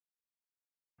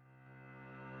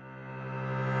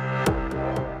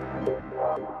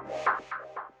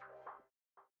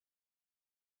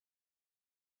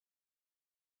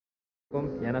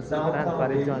Yana siz bilan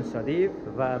Faridjon Shodiyev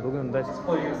va bugun biz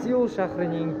Seul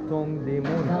shahrining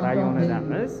Tongdaemun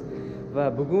rayonidamiz va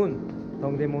bugun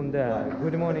Tongdaemunda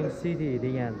Good Morning City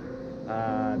degan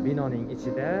binoning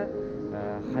ichida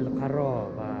xalqaro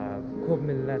va ko'p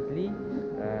millatli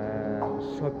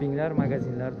shoppinglar,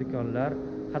 magazinlar, do'konlar,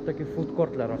 hattoki food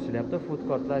courtlar ochilyapti. Food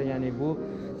courtlar ya'ni bu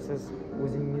siz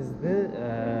o'zingizni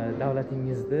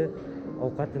davlatingizni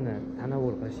ovqatini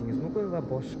tanovul qilishingiz mumkin va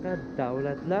boshqa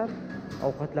davlatlar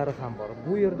ovqatlari ham bor.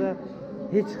 Bu yerda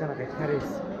hech qanaqa koreys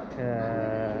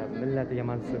millatiga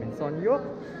mansub inson yo'q.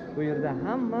 Bu yerda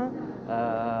hamma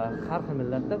har xil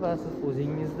millatda va siz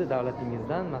o'zingizni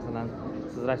davlatingizdan, masalan,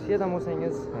 siz Rossiyadan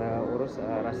bo'lsangiz,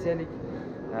 rossiyalik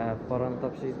fuqaroni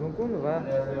topishingiz mumkin va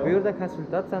bu yerda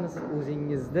konsultatsiyani siz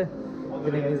o'zingizni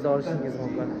tilingizda olishingiz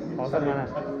mumkin. Hozir mana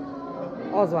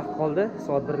oz vaqt qoldi,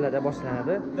 soat 1larda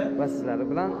boshlanadi va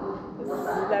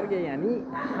sizlarga ya'ni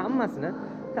hammasini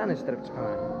tanishtirib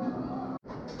chiqaman.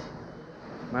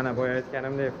 Mana boya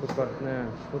aytganimdek,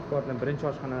 food courtning birinchi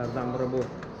oshxonalaridan biri bu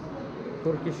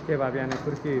turkish kebab, ya'ni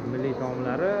turkiy milliy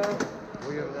taomlari. Bu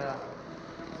yerda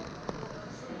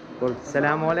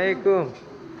Assalomu alaykum.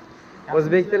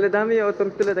 O'zbek tilidami yo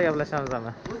turk tilida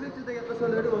gaplashamizmi? O'zbek tilida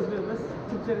gaplashamiz, o'zbekmiz.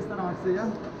 Turkcha restoran ochsak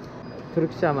ham.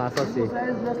 Turkchami asosiy?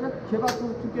 Bilasizlar, kebab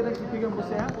Turkiyadan kelgan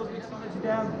bo'lsa ham, O'zbekistonda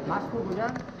juda ham mashhur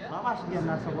bo'lgan lavash degan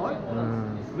narsa bor.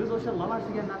 Biz o'sha lavash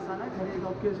degan narsani Koreyaga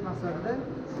olib kelish maqsadida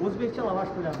o'zbekcha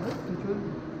lavash qilyapmiz. Chunki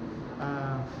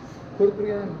ko'rib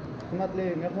turgan hurmatli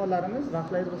mehmonlarimiz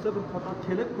vaqtlaringiz bo'lsa bir qator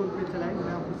kelib ko'rib ketsalaringiz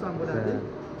men xursand bo'lardik.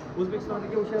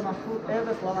 O'zbekistondagi o'sha mashhur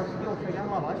Evres lavashiga o'xshagan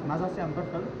lavash, mazasi ham bir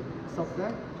xil hisobda.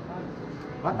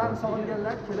 Vatan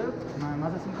sog'inganlar kelib,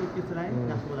 mazasini ko'rib ketsalaringiz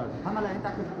yaxshi bo'lardi. Hammalaringni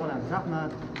taklif qilib qolamiz.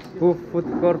 Rahmat. Bu food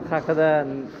court haqida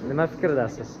nima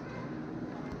fikrdasiz?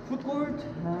 Food court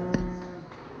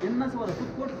nimasi bor?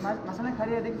 Food court masalan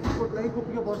Koreyadagi food courtlarga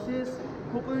ko'piga borsangiz,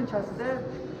 ko'pinchasida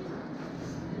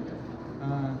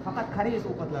faqat koreys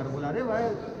ovqatlari bo'ladi va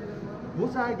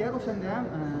bo'lsa agar o'shanda ham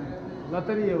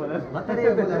lotereya bo'ladi.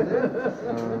 Lotereya bo'ladi.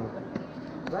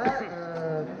 Va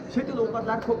chet el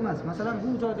ovqatlari ko'p emas. Masalan, bu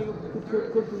joydagi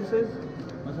ko'p tursangiz,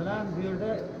 masalan, bu yerda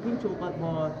tinch ovqat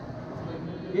bor,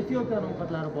 Etiopiyaning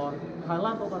ovqatlari bor,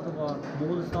 Tailand ovqati bor,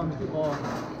 Mo'g'ulistonniki bor,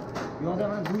 yo'qda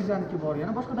mana Gruziyaniki bor,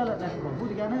 yana boshqa davlatlarniki bor. Bu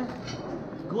degani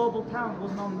GlobalTown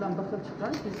o'z nomi bilan bir xil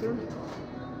chiqqan. Keyin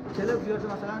kelib bu yerda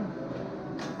masalan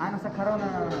ayniqsa korona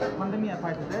pandemiya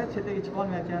paytida chetga chiqa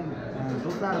olmayotgan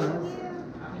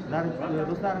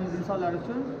do'stlarimiz insonlar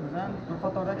uchun masalan bir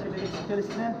qatorda chetga chiqib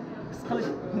kelishni his qilish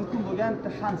mumkin bo'lgan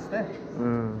bitta shansda.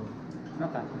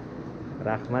 Shunaqa.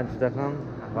 Rahmat juda ham.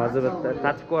 Hozir bitta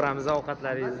tatib ko'ramiz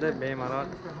ovqatlaringizni bemalol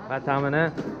va ta'mini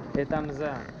aytamiz.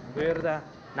 Bu yerda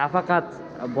nafaqat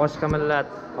boshqa millat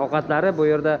ovqatlari, bu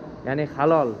yerda ya'ni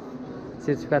halol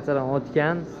sertifikatsiyadan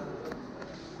o'tgan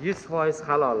 100%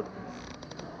 halol.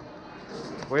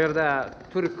 Bu yerda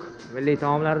turk milliy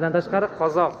taomlaridan tashqari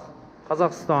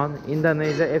Qozog'iston,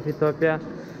 Indoneziya, Efiopiya,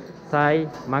 Tay,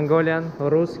 Mongolian,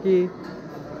 Ruskiy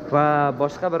va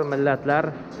boshqa bir millatlar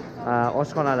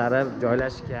oshxonalari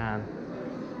joylashgan.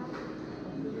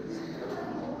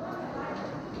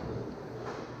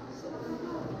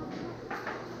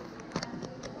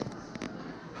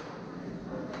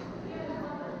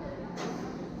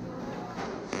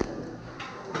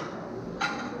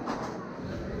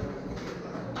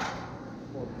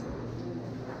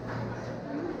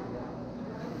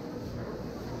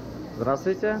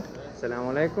 Здравствуйте, Assalomu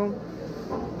alaykum.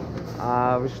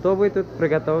 Вы что вы тут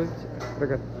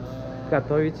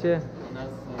готовите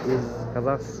из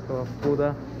казахского фуда?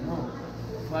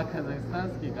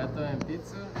 По-казахстански готовим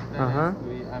пиццу,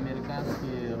 итальянскую и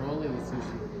американские роллы и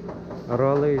суши.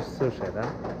 Роллы и суши, да?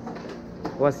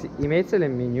 У вас имеется ли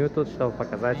меню тут, чтобы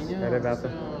показать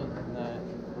ребятам? Да,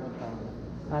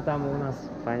 вот там. Там у нас,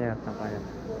 понятно.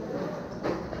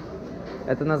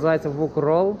 Это называется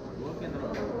вок-ролл?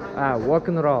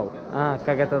 Walk-and-roll.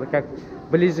 Как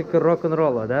ближе к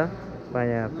рок-н-роллу, да?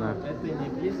 Понятно. Но это не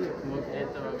ближе,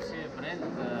 это вообще бренд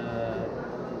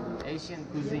Asian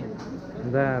Cuisine.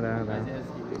 Да.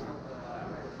 Азиатский кухня.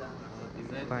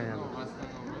 Из-за этого Понятно. в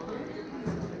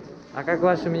основном Как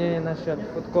ваше мнение насчет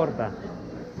фудкорта?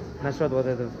 Насчет вот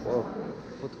этого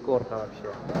фудкорта вообще?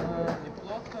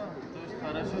 неплохо, то есть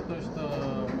хорошо то, что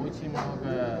очень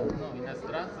много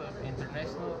иностранцев,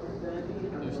 international,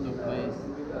 то, что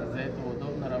из-за этого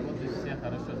удобно работать, все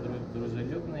хорошо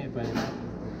дружелюбные, понимаете?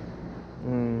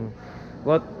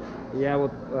 Вот я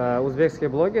узбекский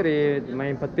блогер, и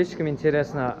моим подписчикам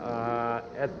интересно,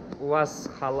 у вас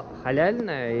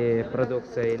халяльная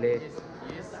продукция или?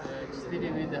 Есть 4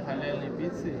 вида халяльной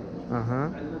пиццы.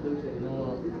 Ага.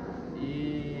 Но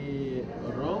и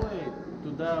Роллы,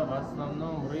 туда в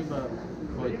основном рыба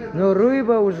входит. Ну,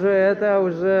 рыба уже, это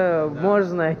уже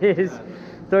можно есть.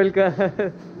 Только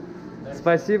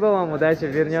спасибо вам, удачи,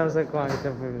 вернемся к вам.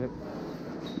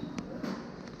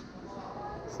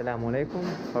 Assalamu alaykum,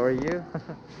 how are you?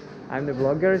 I'm the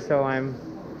blogger, so I'm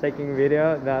taking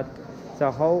video that.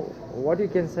 So what you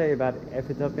can say about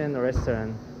Ethiopian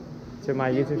restaurant to my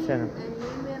YouTube channel?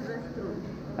 Yemen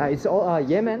restaurant. It's all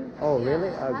Yemen? Oh, Yeah, really?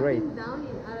 Oh, great. written down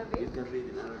in Arabic. You can read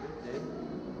in Arabic there.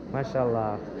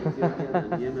 MashaAllah.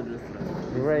 Ethiopian and Yemen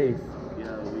restaurant. Great.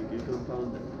 Yeah, you can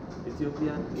find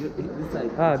Ethiopian. This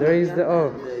side. Ah, there is the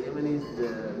And the Yemenis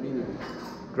menu.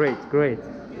 Great, great.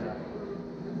 Yeah.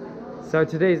 So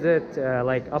today is the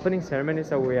like opening ceremony.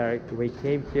 So we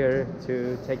came here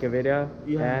to take a video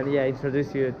and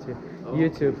introduce you to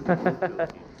YouTube.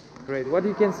 Great. What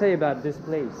you can say about this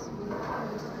place?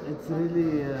 It's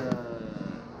really a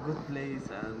good place,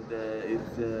 and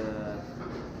it's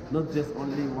not just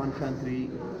only one country.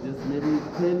 Just maybe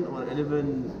 10 or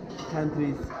 11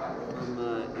 countries from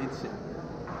each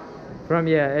From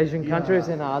Asian countries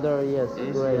and other Asia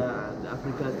great. and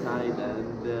Africa side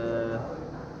and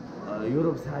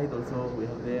Europe side also we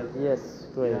have there. Yes,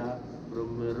 great. Yeah, from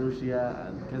Russia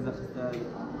and Kazakhstan.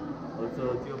 Also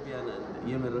Ethiopian and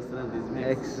Yemen restaurant is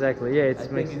mixed. Exactly. Yeah, it's I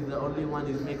think mixed. it's the only one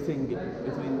is mixing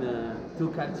between two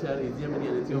culture is Yemeni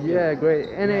and Ethiopian. Yeah, great.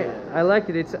 And I like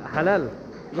it. It's halal.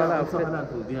 Yeah, also halal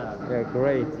food. Yeah. Yeah,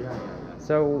 great. Yeah.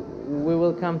 So we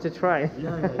will come to try.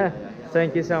 Yeah.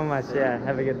 Thank you so much. Yeah,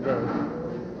 have a good day.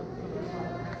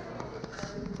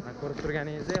 Ko'rib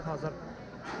turganingizdek, hozir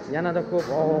yanada ko'p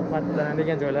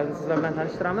ovqatlanadigan joylarni sizlar bilan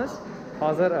tanishtiramiz.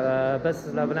 Hozir biz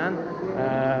sizlar bilan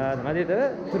nima deydi,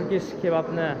 turkish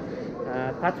kebabni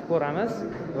tatib ko'ramiz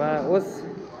va o'z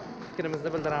fikrimizni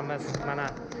bildiramiz. Mana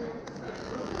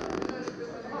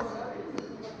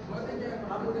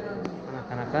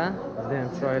qanaqa, juda ham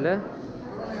chiroyli.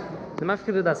 Nima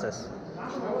fikrdasiz?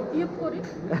 Yeb ko'ring.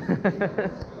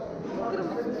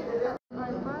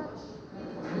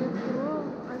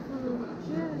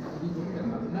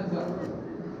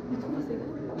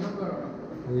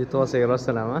 Yutib olsak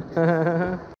rostlanami?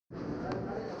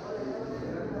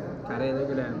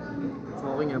 Koreyadagilar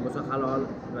sog'ingan bo'lsa halol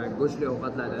va go'shtli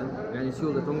ovqatlardan, ya'ni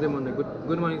Seulda Tongdemonda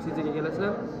Good Morning City'ga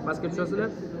kelasizlar, pastga tushasizlar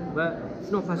va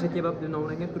shunday pasha kebab deb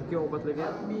nomlangan turkiy ovqatlarga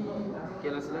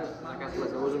kelasizlar. Markazda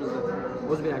o'zimizda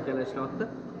o'zbek akalar ishlayapti.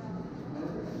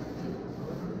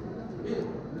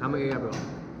 Hammaga gap yo'q.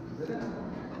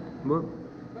 Bu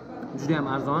juda ham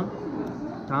arzon,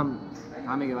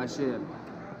 ta'miga vashi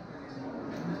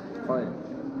qo'y.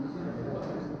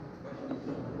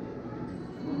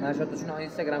 Mana shu yerda shuni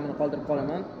Instagramini qoldirib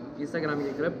qolaman.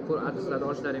 Instagramiga kirib, adreslarni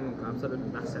olishlaring mumkin. Absolut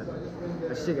dahshat.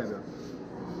 Hech gap yo'q.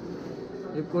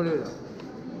 Deb ko'ringlar.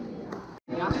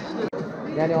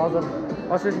 Ya'ni hozir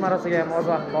ochilish marosimiga ham oz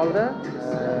vaqt qoldi.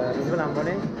 Biz bilan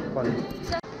bo'ling, qoling.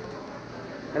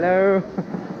 Hello.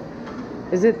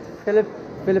 Is it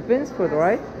Philippines food,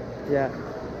 right? Yeah.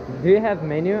 Do you have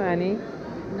menu any?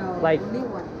 No, Like- only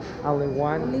one. Only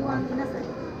one. Only one innocent.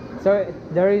 So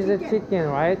there is a chicken,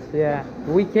 right? Yeah.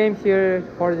 We came here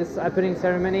for this opening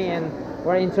ceremony and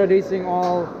we're introducing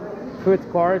all food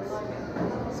courts.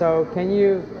 So can you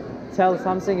tell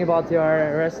something about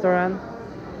your restaurant?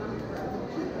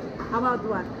 About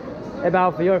what?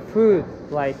 About your food,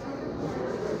 like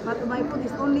But my food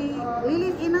is only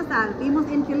Lily's inasal, famous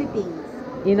in Philippines.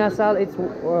 inasal. It's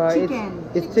Chicken.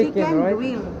 It's chicken, right?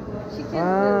 Grill. Chicken.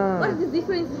 Ah. What is the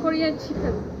difference Korean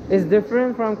chicken? It's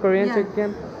different from Korean Yeah. chicken.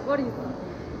 What is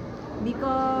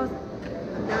Because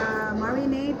the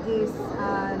marinade is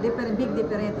big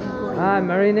different in Korea. Ah,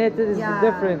 marinated is Yeah.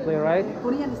 differently, right?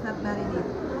 Korean is not marinated.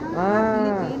 Ah.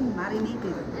 Philippine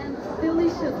marinated. and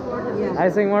delicious for the Yeah. I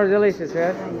think more delicious,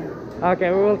 right? Yeah. Okay,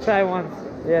 we will try once.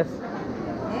 Yes.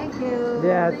 Thank you.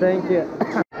 Yeah, thank you.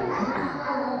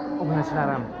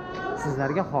 Obunachilarim,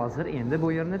 sizlarga hozir endi bu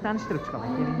yerni tanishtirib chiqaman.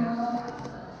 Kelinglar.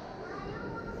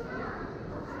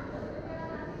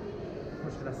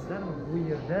 Xush ko'rasizlarmi? Bu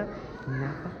yerda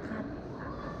nafaqat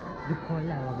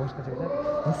do'konlar va boshqa joylar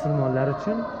musulmonlar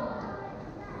uchun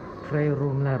prayer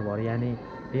roomlar bor. Ya'ni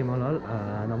bemalol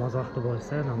namoz vaqti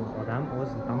bo'lsa, odam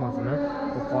o'z namozini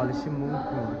o'qib olishi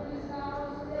mumkin.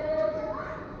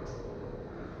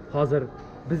 Hozir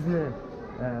bizni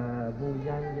bu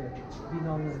yangi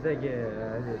binomizdagi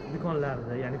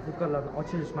do'konlarda, ya'ni foodkorlarning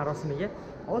ochilish marosimiga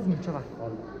ozmuncha vaqt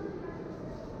qoldi.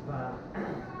 Va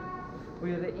bu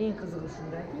yerda eng qizig'i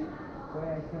shundaki,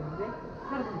 boya aytganimdek,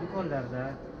 har bir do'konlarda,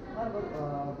 har bir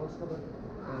boshqa bir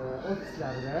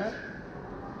ofislarda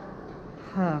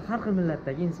har xil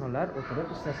millatdagi insonlar o'tirib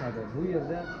ishlashadi. Bu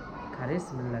yerda koreys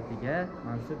millatiga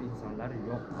mansub insonlar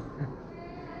yo'q.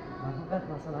 Faqat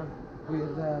masalan bu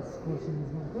yerda siz ko'rishingiz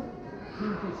mumkin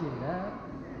kiyim-kechaklar,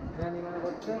 ya'ni mana bu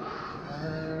yerda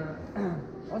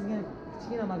ozgina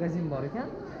kichkina magazin bor ekan.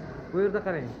 Bu yerda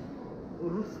qarang,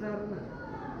 ruslarni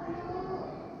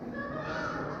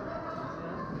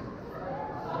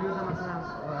bu yerda masalan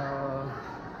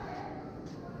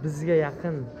bizga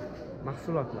yaqin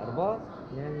mahsulotlar bor,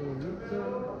 ya'ni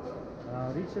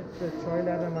Richard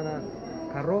choylari, mana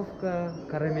korovka,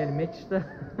 karamel mechta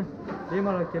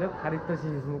bemalol kelib xarid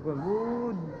qilishingiz mumkin. Bu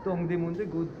Dongdaemonda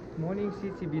Good Morning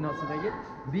City binosidagi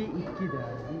B2da.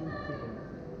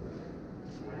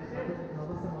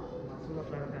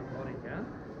 Mahsulotlari ham bor ekan.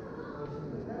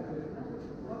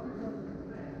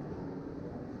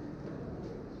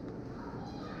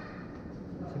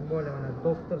 Tем более mana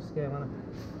doktorskaya, mana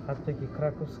hattoki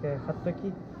krakovskaya, hattoki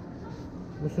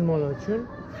musulmonlar uchun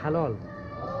halol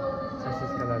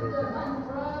sosiskalar ekan.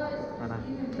 Mana,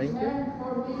 thank you.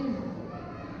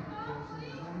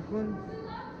 Mumkin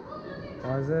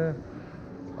hozir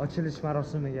ochilish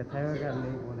marosimiga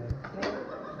tayyorgarlik bo'lyapti.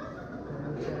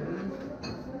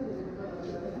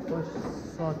 Xo'sh,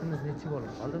 soatimiz necha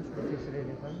bo'lib qoldi? Shuni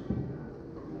tekshiraylik ham.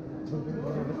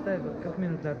 Bitta 40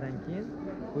 minutlardan keyin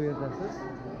bu yerda siz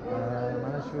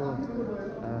mana shu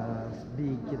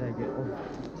B2dagi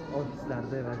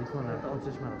ofislarda va do'konlarda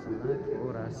ochilish marosimini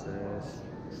ko'rasiz.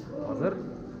 Hozir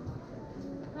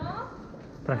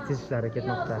praktik ishlari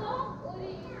ketmoqda.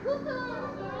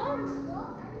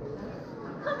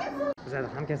 Bizda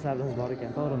hamkasblarimiz bor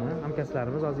ekan, to'g'rimi?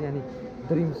 Hamkasblarimiz hozir ya'ni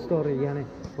Dream Story, ya'ni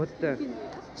bu yerda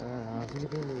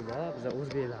Filippinliklar, biz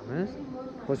o'zbeklarmiz.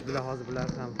 Xo'sh, bular hozir bular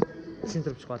ham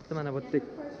tushuntirib chiqyapti. Mana bu yerda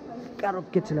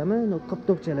korobkachilarmi,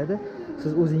 qoptokchalarda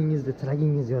siz o'zingizni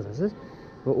tilagingizni yozasiz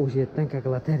va o'sha yerdan как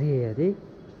lotereyadek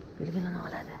belgilana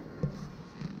oladi.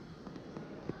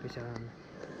 Peshalarni.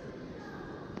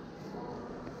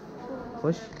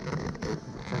 Xo'sh,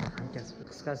 hamkasb.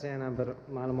 Qisqasi yana bir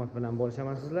ma'lumot bilan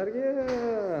bo'lishaman sizlarga.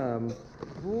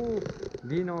 Bu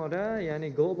binoda, ya'ni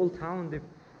GlobalTown deb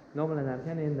nomlanar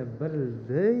ekan, endi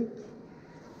bildik.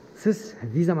 Siz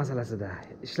viza masalasida,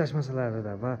 ishlash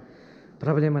masalalarida va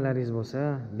problemalaringiz bo'lsa,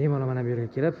 bemalol mana bu yerga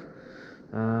kelib,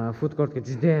 food courtga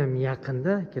juda ham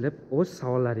yaqinda kelib o'z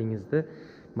savollaringizni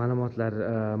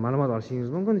ma'lumot olishingiz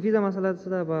mumkin viza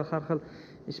masalasida va har xil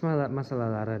ish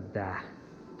masalalarida.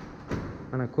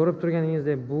 Mana ko'rib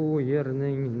turganingizdek, bu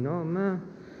yerning nomi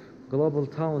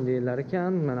GlobalTown deyilar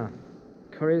ekan. Mana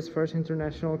Korea's first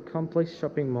international complex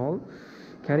shopping mall.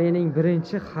 Koreyaning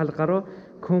birinchi xalqaro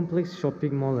kompleks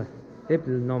shopping molli deb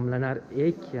nomlanar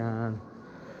ekan.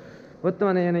 Bu yerda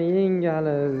mana yana eng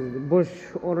bo'sh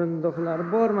o'rindiqlar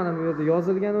bor. Mana bu yerda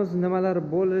yozilgan o'zi nimalar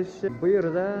bo'lishi. Bu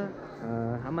yerda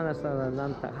hamma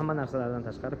narsalardan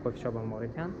tashqari coffee shop ham bor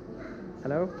ekan.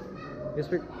 Hello. You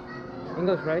speak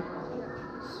English, right?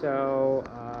 So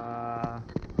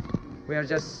we are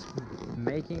just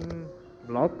making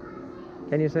vlog.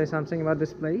 Can you say something about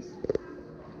this place?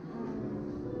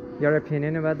 Your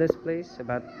opinion about this place,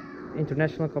 about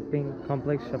international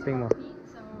complex shopping mall?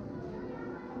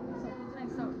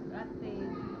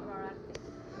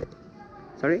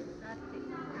 Sorry?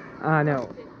 No.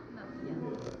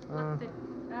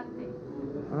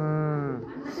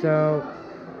 So,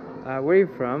 where are you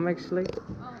from actually?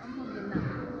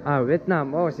 Oh, I'm from Vietnam.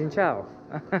 Vietnam. Oh, xin chào.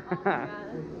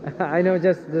 I know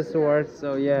just this word,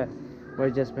 so yeah, we're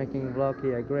just making a vlog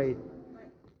here. Great.